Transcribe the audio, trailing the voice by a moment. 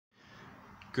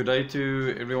Good day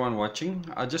to everyone watching.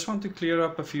 I just want to clear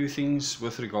up a few things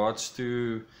with regards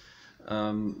to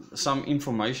some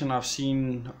information I've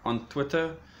seen on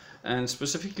Twitter, and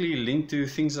specifically linked to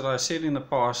things that I said in the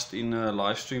past in a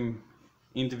live stream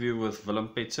interview with Willem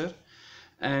Petzer.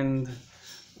 And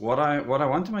what I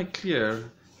want to make clear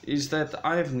is that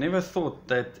I have never thought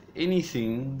that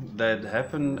anything that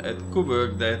happened at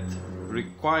Coburg that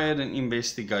required an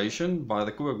investigation by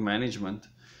the Coburg management,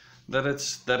 that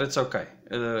it's okay.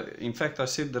 In fact, I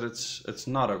said that it's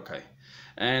not okay,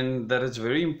 and that it's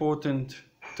very important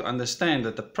to understand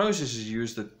that the processes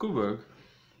used at Coburg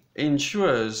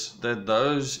ensures that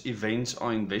those events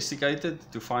are investigated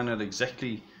to find out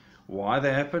exactly why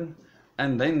they happen,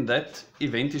 and then that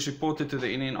event is reported to the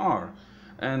NNR,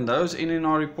 and those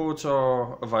NNR reports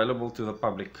are available to the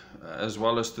public as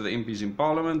well as to the MPs in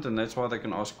Parliament, and that's why they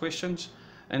can ask questions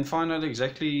and find out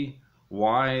exactly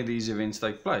why these events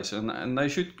take place, and they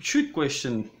should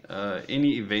question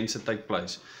any events that take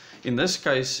place. In this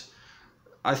case,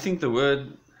 I think the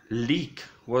word leak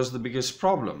was the biggest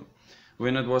problem,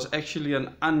 when it was actually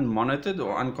an unmonitored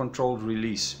or uncontrolled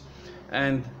release.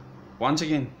 And once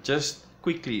again, just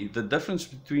quickly, the difference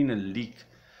between a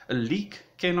leak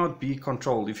cannot be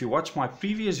controlled. If you watch my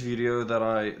previous video that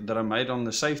I made on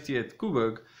the safety at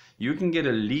Coburg, you can get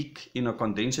a leak in a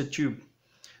condenser tube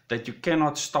that you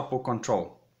cannot stop or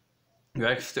control. You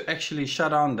have to actually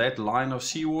shut down that line of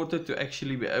seawater to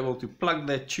actually be able to plug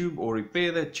that tube or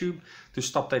repair that tube to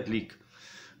stop that leak.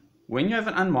 When you have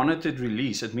an unmonitored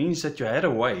release, it means that you had a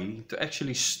way to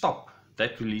actually stop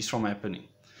that release from happening.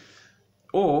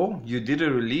 Or you did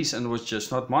a release and was just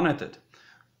not monitored,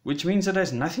 which means it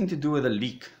has nothing to do with a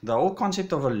leak. The whole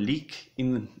concept of a leak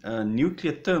in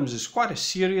nuclear terms is quite a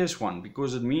serious one,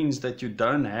 because it means that you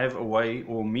don't have a way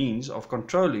or means of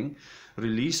controlling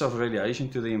release of radiation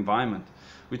to the environment,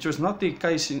 which was not the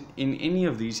case in any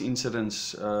of these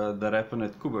incidents that happened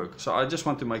at Coburg. So I just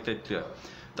want to make that clear.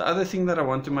 The other thing that I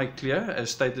want to make clear,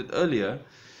 as stated earlier,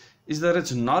 is that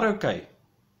it's not okay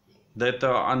that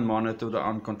there are unmonitored or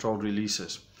uncontrolled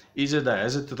releases. Is it a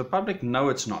hazard to the public? No,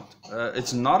 it's not.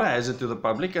 It's not a hazard to the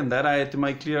public, and that I had to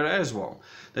make clear as well.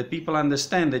 That people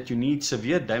understand that you need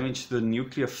severe damage to the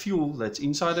nuclear fuel that's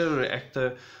inside a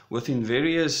reactor within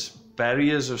various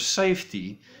barriers of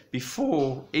safety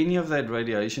before any of that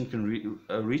radiation can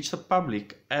reach the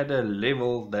public at a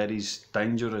level that is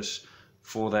dangerous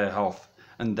for their health.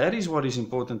 And that is what is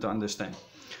important to understand.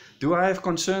 Do I have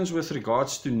concerns with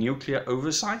regards to nuclear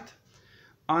oversight?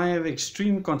 I have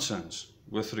extreme concerns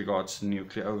with regards to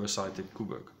nuclear oversight at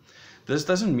Coburg. This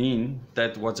doesn't mean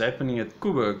that what's happening at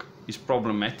Coburg is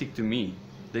problematic to me.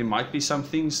 There might be some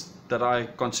things that I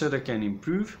consider can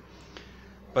improve,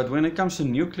 but when it comes to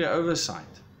nuclear oversight,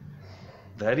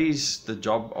 that is the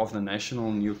job of the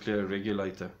National Nuclear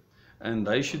Regulator, and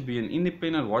they should be an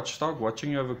independent watchdog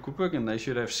watching over Coburg, and they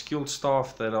should have skilled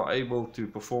staff that are able to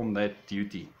perform that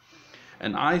duty.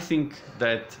 And I think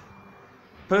that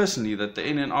personally that the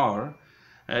NNR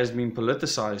has been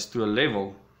politicized to a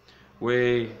level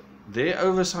where their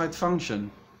oversight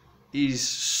function is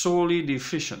sorely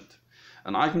deficient.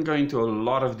 And I can go into a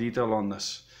lot of detail on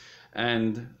this.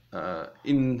 And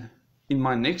in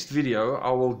my next video,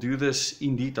 I will do this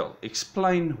in detail.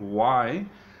 Explain why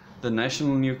the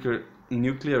National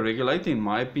Nuclear Regulator, in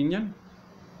my opinion,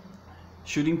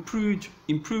 should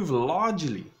improve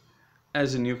largely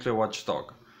as a nuclear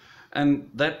watchdog. And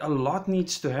that a lot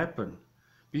needs to happen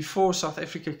before South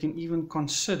Africa can even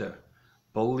consider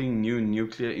building new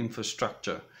nuclear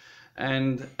infrastructure.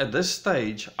 And at this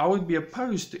stage, I would be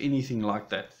opposed to anything like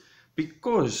that,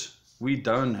 because we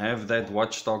don't have that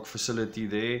watchdog facility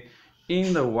there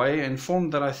in the way and form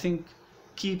that I think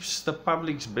keeps the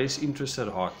public's best interest at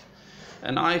heart.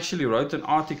 And I actually wrote an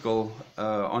article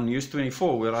on News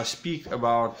 24 where I speak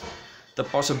about the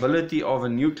possibility of a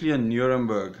nuclear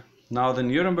Nuremberg. Now, the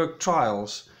Nuremberg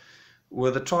trials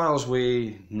were the trials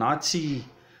where Nazi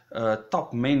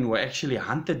top men were actually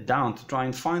hunted down to try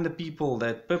and find the people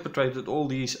that perpetrated all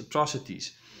these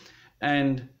atrocities.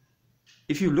 And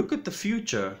if you look at the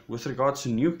future with regards to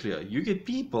nuclear, you get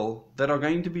people that are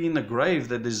going to be in the grave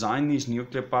that design these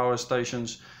nuclear power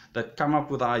stations, that come up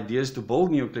with ideas to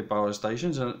build nuclear power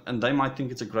stations, and they might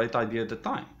think it's a great idea at the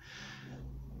time.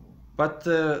 But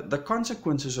the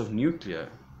consequences of nuclear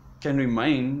can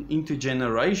remain into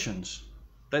generations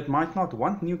that might not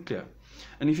want nuclear.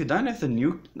 And if you don't have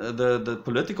the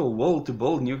political will to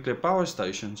build nuclear power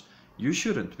stations, you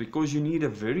shouldn't, because you need a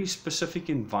very specific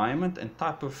environment and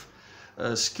type of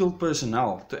skilled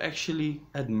personnel to actually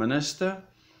administer,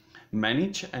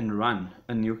 manage and run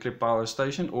a nuclear power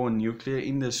station or a nuclear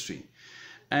industry.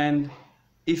 And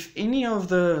if any of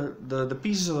the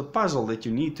pieces of the puzzle that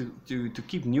you need to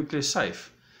keep nuclear safe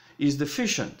is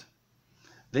deficient,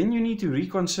 then you need to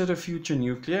reconsider future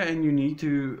nuclear, and you need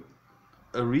to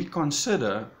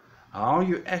reconsider how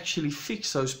you actually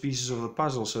fix those pieces of the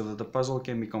puzzle so that the puzzle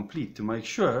can be complete, to make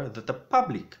sure that the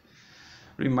public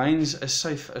remains as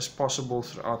safe as possible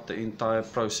throughout the entire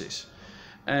process.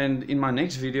 And in my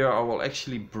next video I will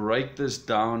actually break this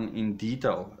down in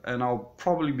detail, and I'll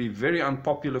probably be very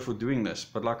unpopular for doing this,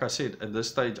 but like I said, at this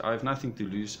stage I have nothing to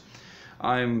lose.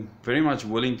 I'm very much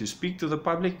willing to speak to the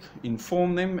public,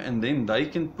 inform them, and then they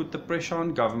can put the pressure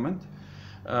on government.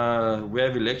 We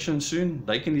have elections soon,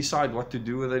 they can decide what to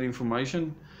do with that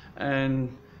information, and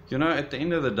you know, at the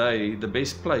end of the day, the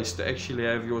best place to actually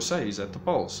have your say is at the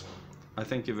polls. I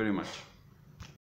thank you very much.